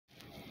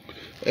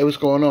Hey, what's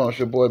going on? It's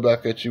your boy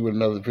back at you with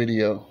another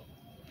video.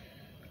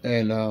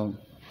 And I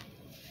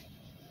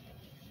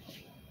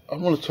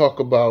want to talk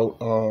about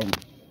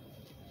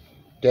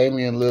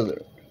Damian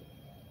Lillard.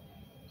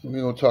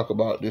 We're going to talk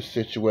about this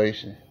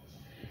situation.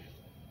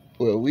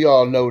 Well, we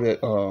all know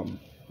that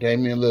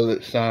Damian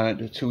Lillard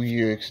signed a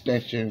 2-year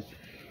extension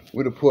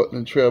with the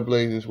Portland Trail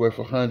Blazers worth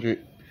 $122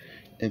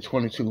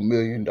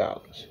 million.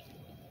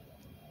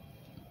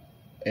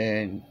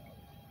 And,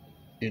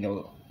 you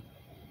know,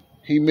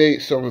 he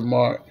made some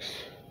remarks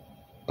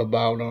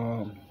about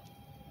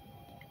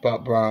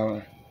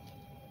Brian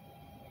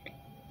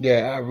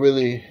that I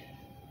really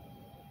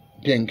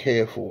didn't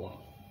care for.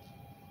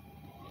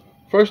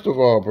 First of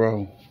all,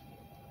 bro,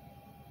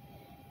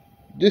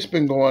 this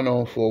been going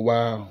on for a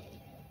while.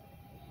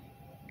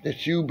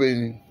 That you've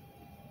been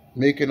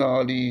making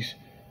all these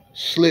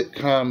slick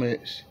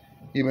comments.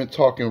 You've been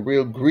talking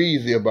real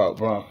greasy about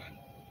Brian.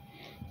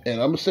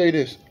 And I'm going to say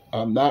this.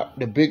 I'm not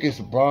the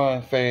biggest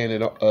Brian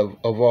fan of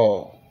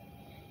all.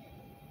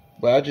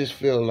 But I just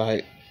feel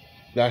like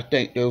I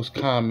think those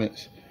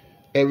comments,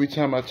 every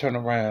time I turn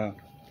around,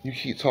 you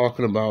keep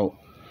talking about,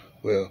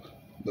 well,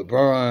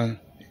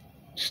 LeBron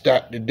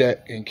stacked the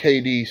deck and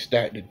KD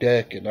stacked the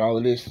deck and all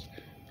of this.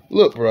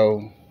 Look,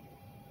 bro,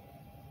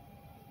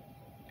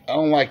 I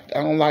don't like,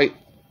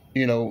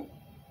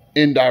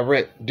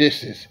 indirect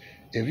disses.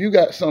 If you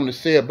got something to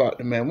say about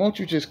the man, won't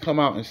you just come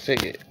out and say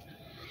it?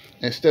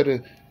 Instead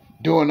of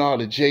doing all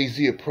the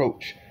Jay-Z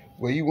approach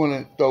where you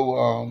want to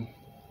throw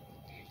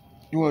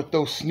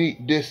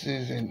sneak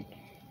disses and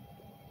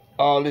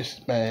all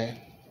this, man.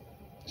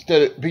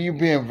 Instead of you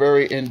being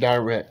very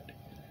indirect.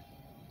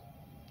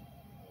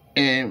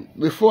 And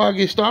before I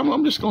get started,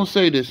 I'm just gonna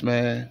say this,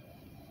 man.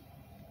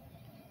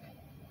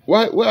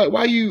 Why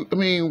you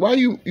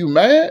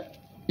mad?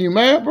 You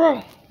mad,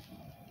 bro?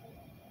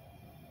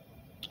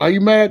 Are you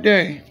mad,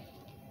 Dame?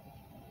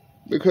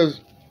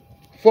 Because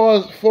far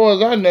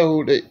as I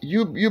know, that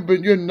you're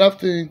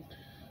nothing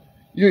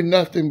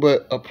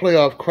but a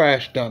playoff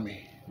crash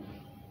dummy.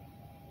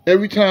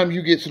 Every time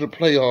you get to the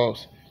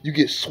playoffs, you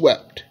get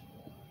swept.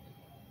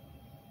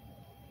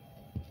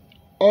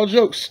 All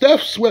jokes,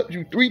 Steph swept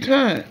you 3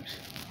 times.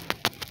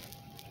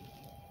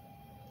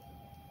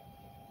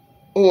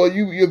 Or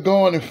you're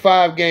going in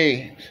 5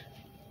 games.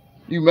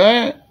 You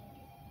mad?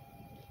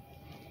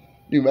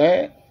 You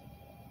mad?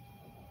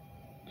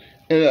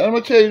 And I'm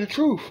going to tell you the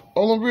truth.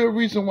 Only real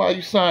reason why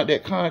you signed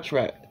that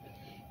contract,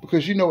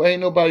 because you know ain't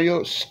nobody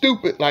else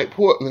stupid like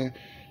Portland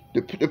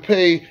to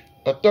pay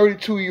a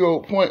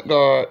 32-year-old point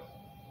guard,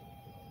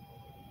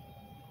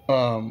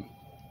 a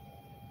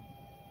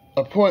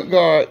point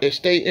guard that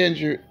stay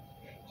injured,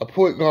 a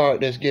point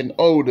guard that's getting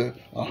older,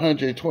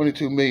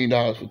 $122 million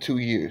for 2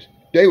 years.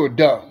 They were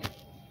dumb.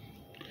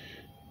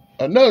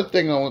 Another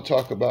thing I want to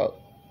talk about,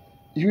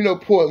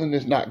 Portland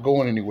is not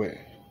going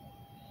anywhere.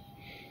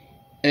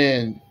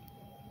 And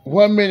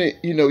 1 minute,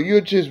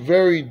 you're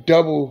very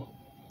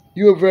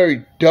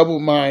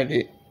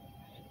double-minded,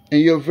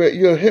 and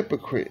you're a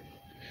hypocrite.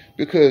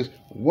 Because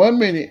 1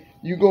 minute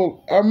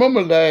I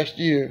remember last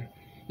year,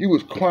 you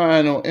was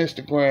crying on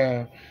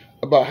Instagram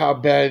about how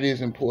bad it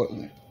is in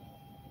Portland.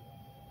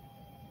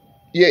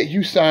 Yet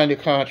you signed a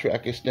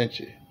contract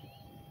extension.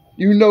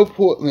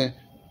 Portland,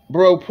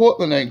 bro,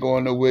 Portland ain't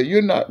going nowhere.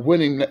 You're not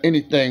winning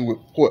anything with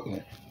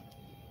Portland.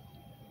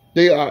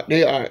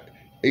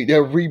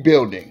 They're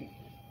rebuilding.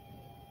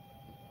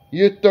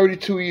 You're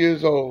 32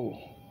 years old.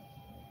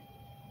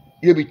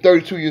 You'll be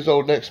 32 years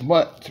old next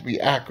month, to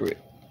be accurate.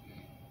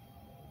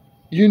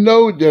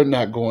 They're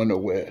not going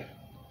nowhere.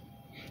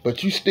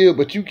 But you signed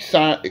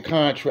the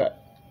contract.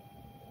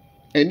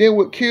 And then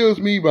what kills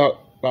me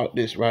about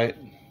this, right?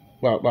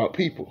 About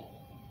people.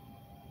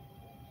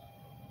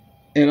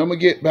 And I'm going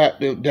to get back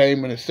to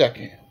Dame in a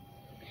second.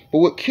 But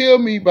what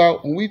killed me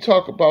about when we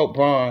talk about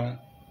Brian,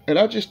 and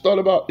I just thought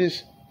about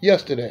this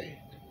yesterday,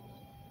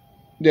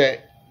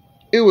 that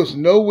it was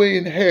no way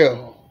in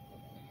hell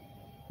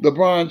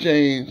LeBron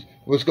James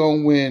was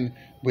going to win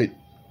with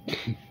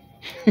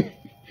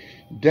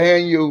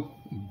Daniel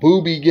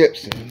Booby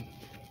Gibson,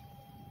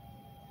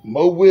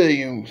 Mo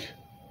Williams,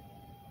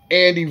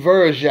 Andy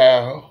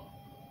Virgil,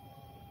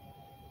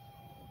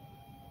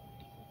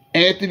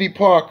 Anthony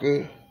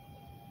Parker,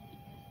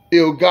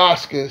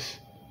 Ilgauskas,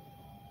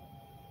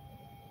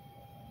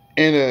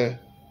 and a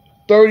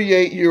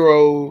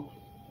 38-year-old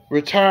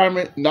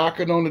retirement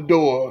knocking on the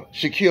door,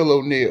 Shaquille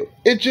O'Neal.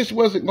 It just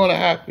wasn't going to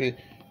happen.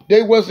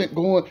 He wasn't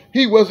going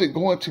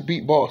to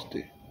beat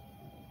Boston.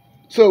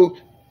 So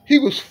he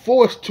was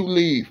forced to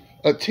leave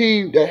a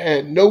team that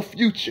had no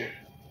future.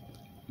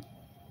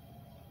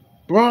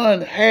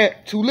 Bron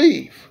had to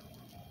leave.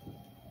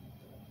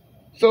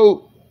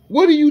 So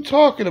what are you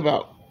talking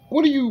about?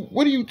 What are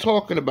you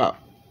talking about?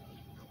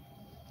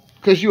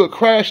 Because you're a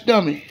crash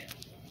dummy.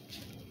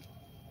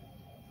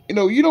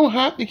 You don't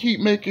have to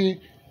keep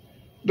making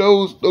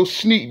those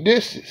sneak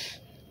disses.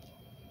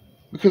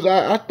 Because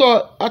I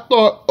thought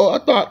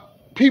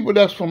people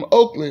that's from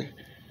Oakland,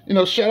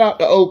 shout out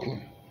to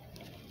Oakland.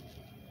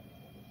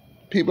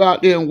 People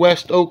out there in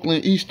West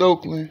Oakland, East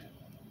Oakland,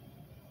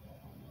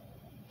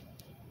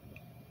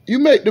 You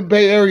make the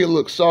Bay Area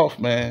look soft,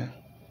 man.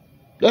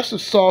 That's a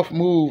soft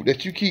move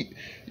that you keep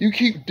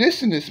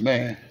dissing this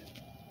man.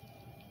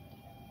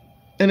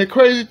 And the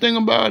crazy thing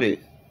about it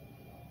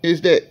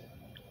is that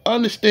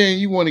understand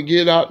you want to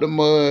get out the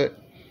mud.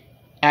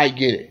 I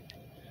get it.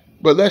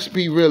 But let's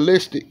be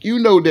realistic. You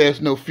know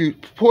there's no future.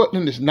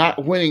 Portland is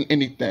not winning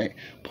anything.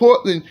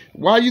 Portland,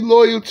 why are you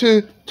loyal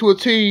to a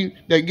team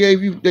that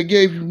gave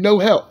you no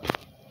help?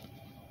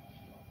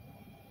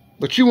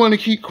 But you want to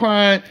keep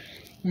crying,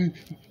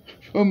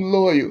 I'm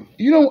loyal.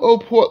 You don't owe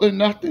Portland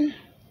nothing.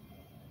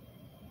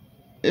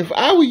 If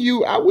I were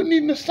you, I wouldn't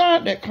even have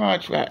signed that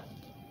contract.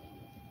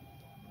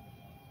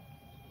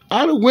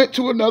 I'd have went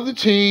to another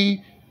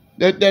team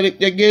that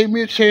gave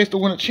me a chance to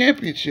win a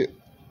championship.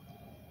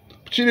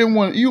 But you didn't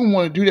want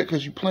to do that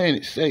because you're playing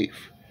it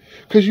safe.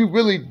 Because you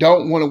really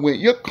don't want to win.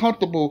 You're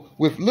comfortable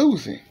with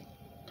losing.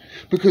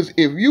 Because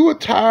if you were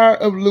tired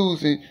of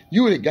losing,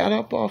 you would have got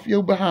up off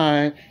your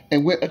behind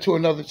and went to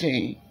another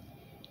team.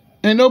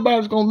 And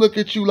nobody's gonna look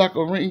at you like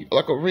a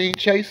ring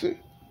chaser.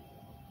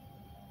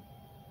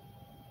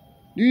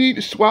 You need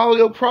to swallow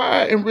your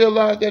pride and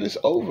realize that it's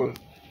over.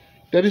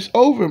 That it's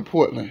over in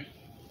Portland.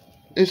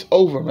 It's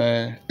over,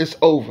 man. It's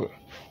over.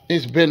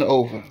 It's been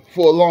over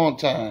for a long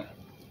time.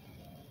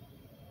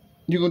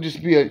 You're gonna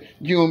just be are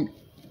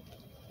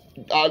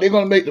they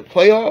gonna make the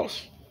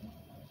playoffs?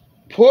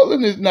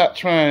 Portland is not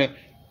trying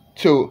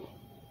to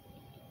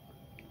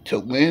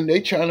win. They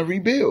trying to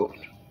rebuild.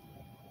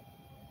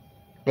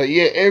 But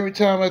yeah, every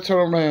time I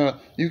turn around,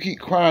 you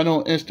keep crying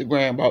on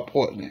Instagram about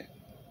Portland.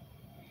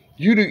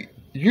 You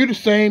the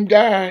same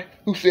guy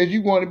who said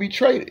you want to be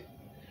traded.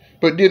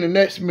 But then the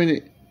next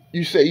minute,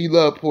 you say you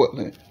love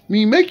Portland. I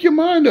mean, make your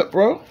mind up,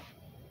 bro.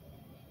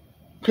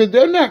 Because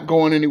they're not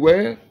going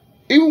anywhere.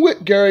 Even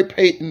with Gary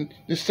Payton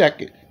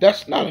II,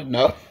 that's not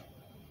enough.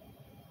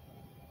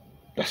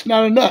 That's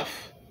not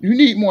enough. You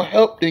need more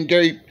help than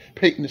Gary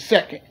Payton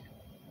II.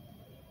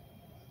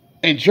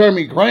 And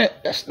Jeremy Grant,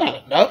 that's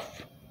not enough.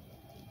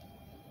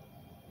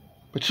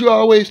 But you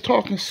always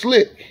talking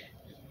slick.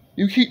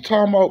 You keep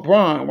talking about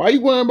Bron. Why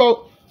you worrying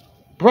about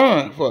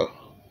Bron for?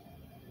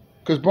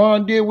 Because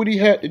Bron did what he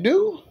had to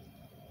do.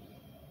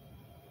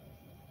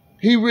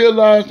 He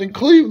realized in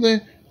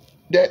Cleveland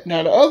that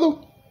now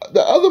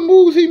the other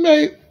moves he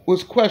made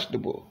was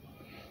questionable.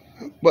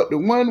 But the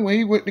one when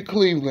he went to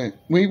Cleveland,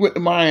 when he went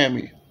to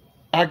Miami,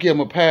 I give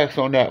him a pass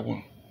on that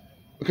one.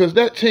 Because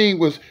that team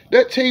was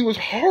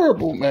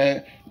horrible,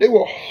 man. They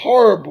were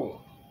horrible.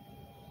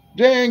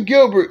 Dan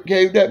Gilbert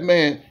gave that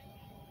man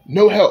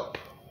no help.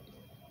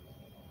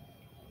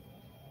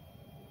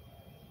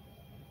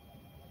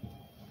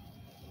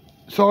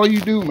 That's all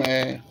you do,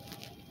 man.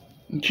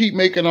 You keep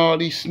making all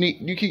these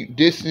you keep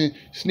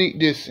sneak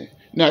dissing.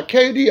 Now,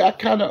 KD, I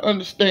kind of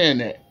understand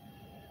that.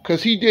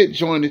 Because he did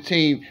join the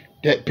team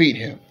that beat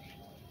him.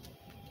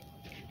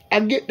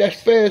 I get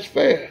that's fair as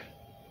fair.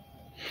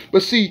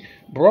 But see,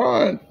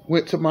 Bron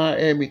went to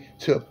Miami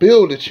to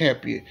build a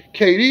champion.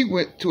 KD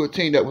went to a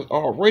team that was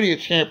already a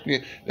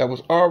champion, that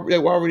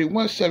already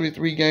won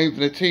 73 games,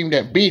 and a team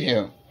that beat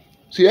him.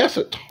 See, that's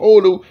a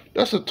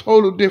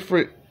total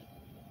different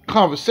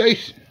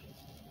conversation.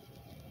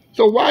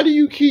 So why do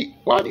you keep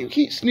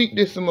sneak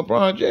dissing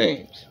LeBron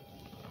James?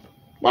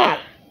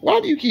 Why? Why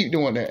do you keep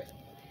doing that?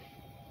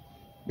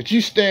 But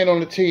you stand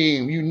on a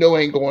team you know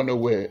ain't going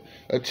nowhere.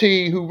 A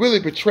team who really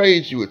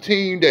betrayed you. A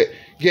team that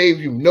gave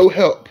you no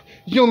help.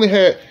 You only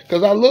had,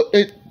 because I looked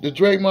at the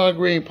Draymond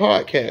Green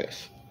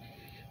podcast,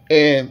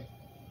 and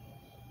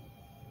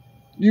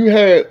you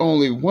had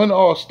only one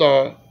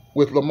All-Star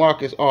with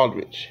LaMarcus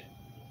Aldridge.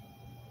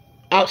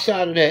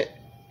 Outside of that,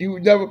 you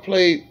never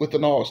played with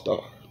an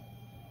All-Star.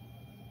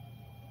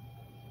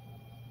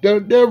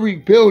 They're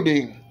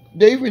rebuilding.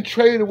 They even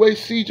traded away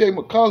C.J.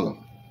 McCollum.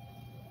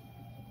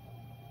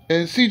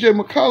 And C.J.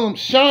 McCollum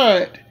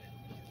shined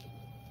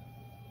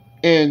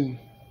in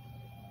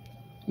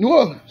New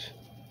Orleans.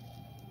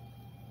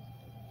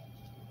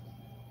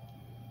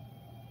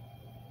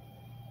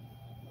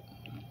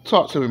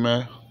 Talk to me,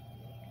 man.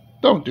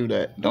 Don't do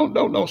that. Don't.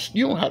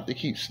 You don't have to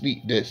keep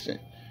sneak dissing,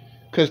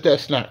 because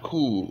that's not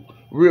cool.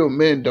 Real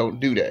men don't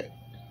do that.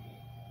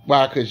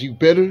 Why? Because you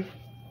bitter.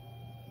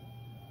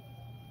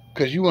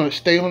 Because you want to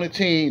stay on a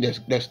team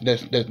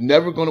that's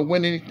never going to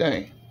win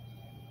anything.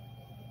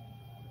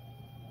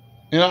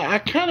 And I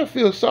kind of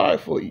feel sorry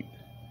for you,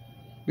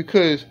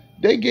 because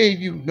they gave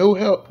you no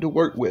help to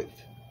work with.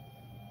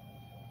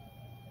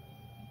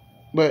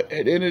 But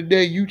at the end of the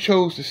day, you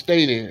chose to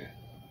stay there.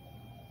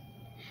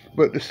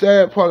 But the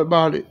sad part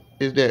about it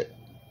is that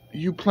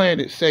you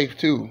playing it safe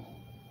too.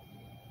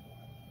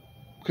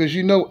 Because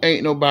you know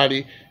ain't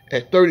nobody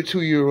at 32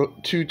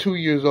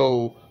 years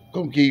old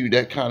gonna give you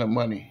that kind of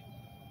money.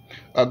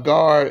 A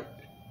guard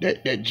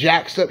that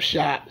jacks up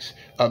shots,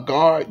 a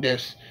guard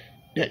that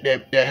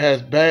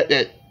has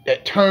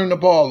that turn the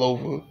ball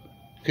over.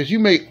 Because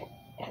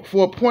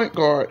for a point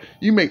guard,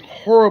 you make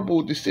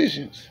horrible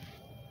decisions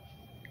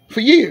for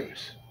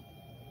years.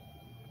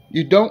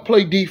 You don't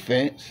play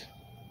defense.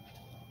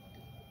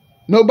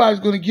 Nobody's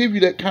going to give you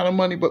that kind of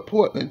money but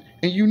Portland,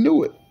 and you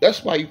knew it.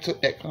 That's why you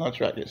took that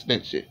contract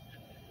extension.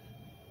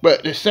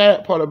 But the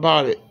sad part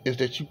about it is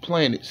that you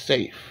playing it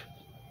safe.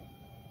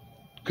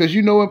 Because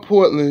you know in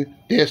Portland,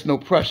 there's no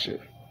pressure.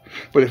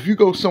 But if you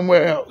go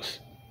somewhere else,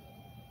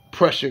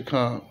 pressure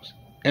comes.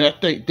 And I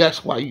think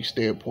that's why you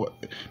stay in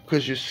Portland.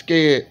 Because you're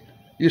scared.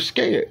 You're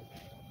scared.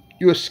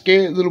 You're a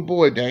scared little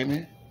boy,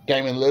 Damian.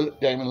 Damian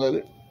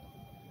Lillard.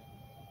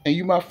 And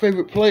you my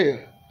favorite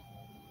player.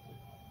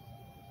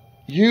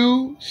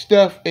 You,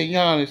 Steph, and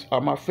Giannis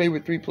are my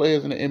favorite 3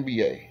 players in the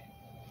NBA.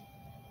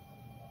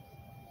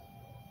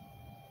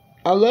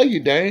 I love you,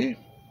 Dame.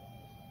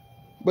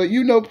 But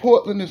you know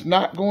Portland is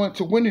not going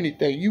to win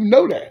anything. You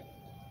know that.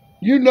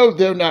 You know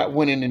they're not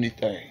winning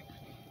anything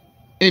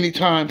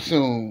anytime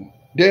soon.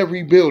 They're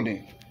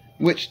rebuilding,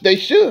 which they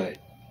should.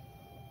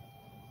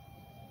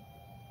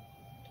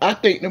 I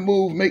think the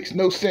move makes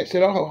no sense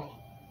at all.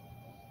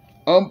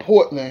 I'm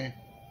Portland.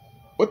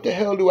 What the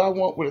hell do I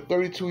want with a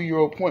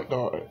 32-year-old point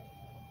guard?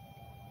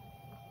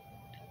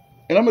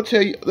 And I'm going to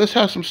tell you, let's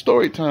have some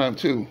story time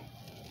too.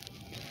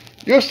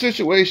 Your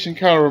situation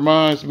kind of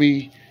reminds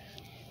me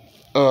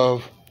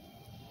of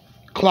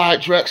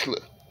Clyde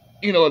Drexler.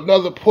 You know,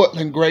 another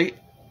Portland great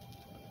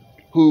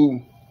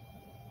who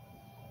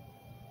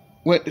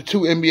went to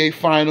 2 NBA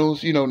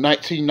finals,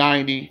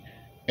 1990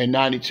 and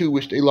 92,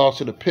 which they lost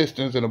to the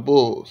Pistons and the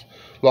Bulls.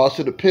 Lost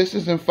to the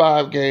Pistons in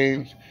 5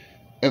 games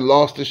and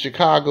lost to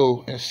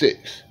Chicago in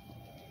 6.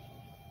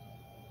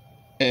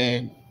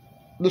 And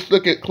let's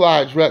look at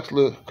Clyde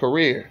Drexler's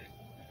career.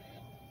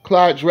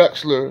 Clyde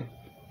Drexler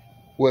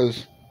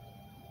was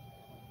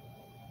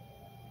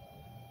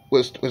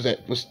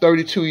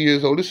 32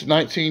 years old. This is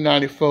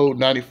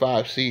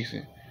 1994-95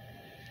 season.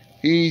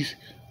 He's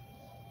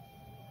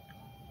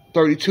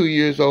 32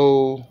 years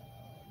old.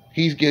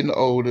 He's getting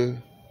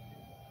older.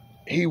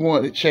 He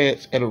wanted a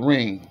chance at a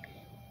ring.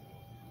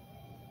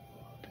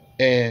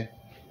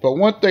 But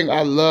one thing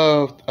I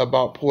loved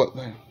about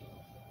Portland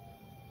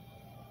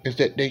is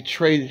that they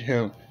traded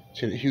him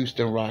to the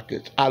Houston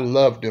Rockets. I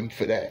loved them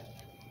for that.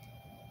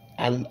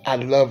 I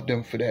loved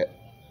them for that.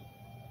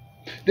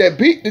 That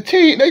beat the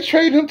team. They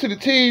traded him to the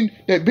team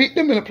that beat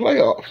them in the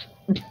playoffs.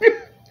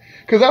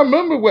 Because I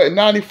remember in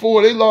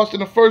 94, they lost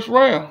in the first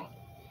round.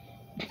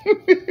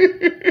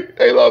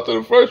 They lost in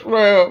the first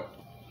round.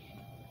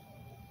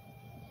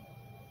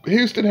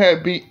 Houston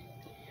had beat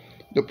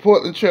the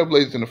Portland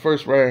Trailblazers in the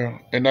first round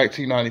in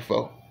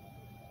 1994.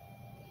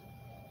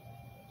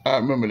 I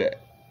remember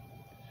that.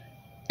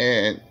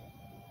 And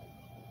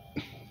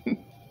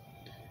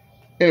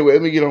anyway,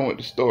 let me get on with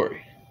the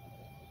story.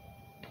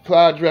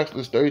 Clyde Drexler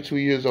is 32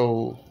 years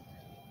old.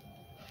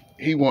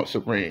 He wants a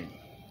ring.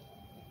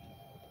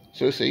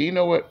 So they say, you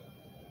know what?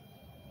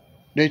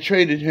 They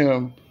traded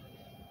him.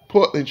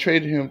 Portland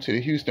traded him to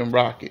the Houston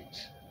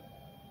Rockets.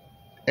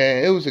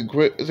 And it was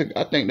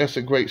I think that's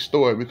a great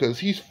story because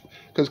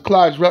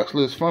Clyde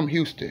Drexler is from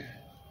Houston.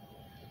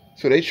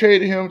 So they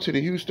traded him to the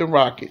Houston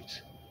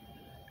Rockets.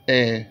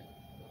 And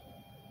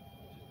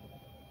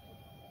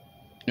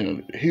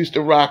the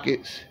Houston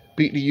Rockets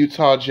beat the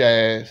Utah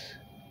Jazz.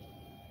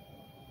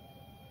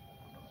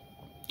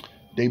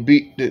 They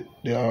beat the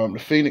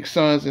Phoenix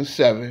Suns in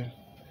 7.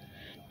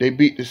 They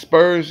beat the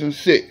Spurs in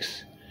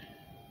 6.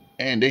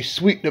 And they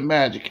sweep the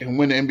Magic and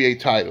win the NBA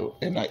title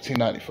in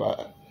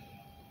 1995.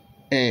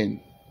 And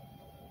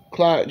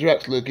Clyde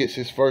Drexler gets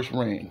his first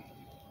ring.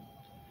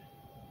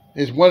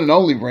 His one and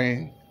only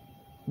ring.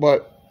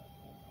 But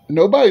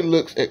nobody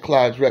looks at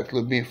Clyde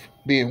Drexler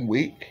being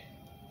weak.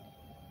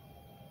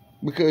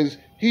 Because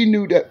he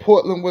knew that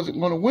Portland wasn't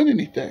going to win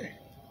anything.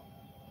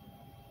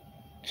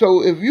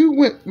 So if you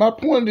went, my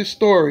point of this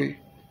story,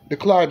 the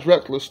Clyde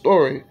Drexler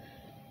story,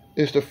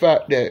 is the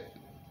fact that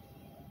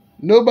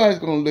nobody's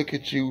going to look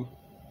at you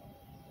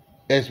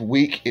as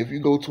weak if you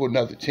go to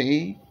another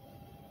team.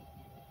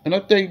 And I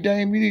think,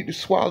 Dame, you need to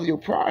swallow your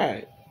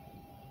pride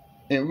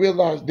and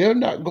realize they're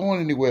not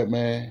going anywhere,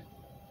 man.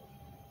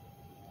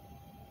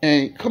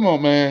 And come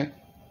on, man.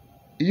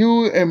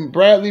 You and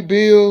Bradley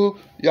Beal,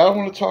 y'all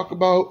want to talk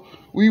about,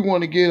 we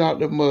want to get out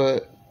the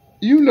mud.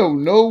 You know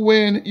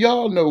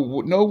y'all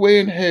know no way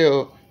in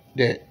hell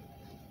that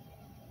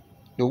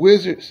the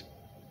Wizards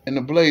and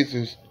the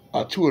Blazers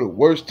are 2 of the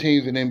worst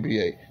teams in the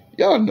NBA.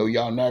 Y'all know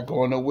y'all not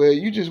going nowhere.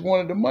 You just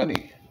wanted the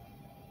money.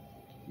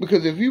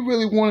 Because if you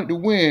really wanted to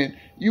win,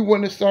 you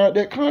wouldn't have signed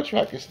that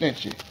contract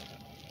extension.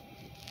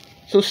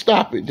 So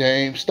stop it,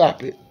 Dame.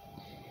 Stop it.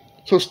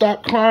 So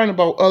stop crying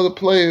about other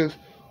players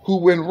who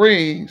win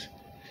rings.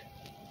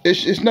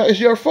 It's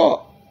your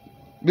fault.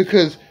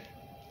 Because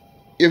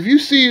if you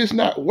see it's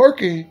not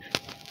working,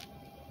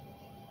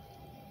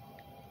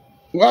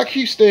 why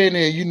keep staying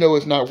there? You know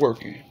it's not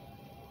working.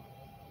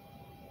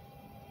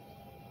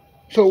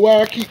 So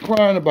why keep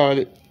crying about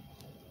it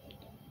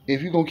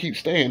if you're going to keep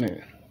staying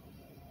there?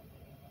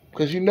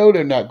 Because you know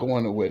they're not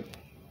going to win.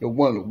 They're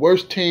one of the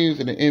worst teams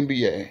in the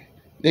NBA.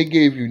 They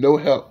gave you no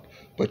help,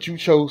 but you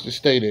chose to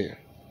stay there.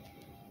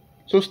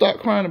 So stop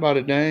crying about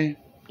it, Dame.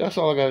 That's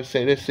all I got to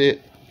say. That's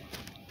it.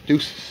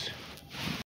 Deuces.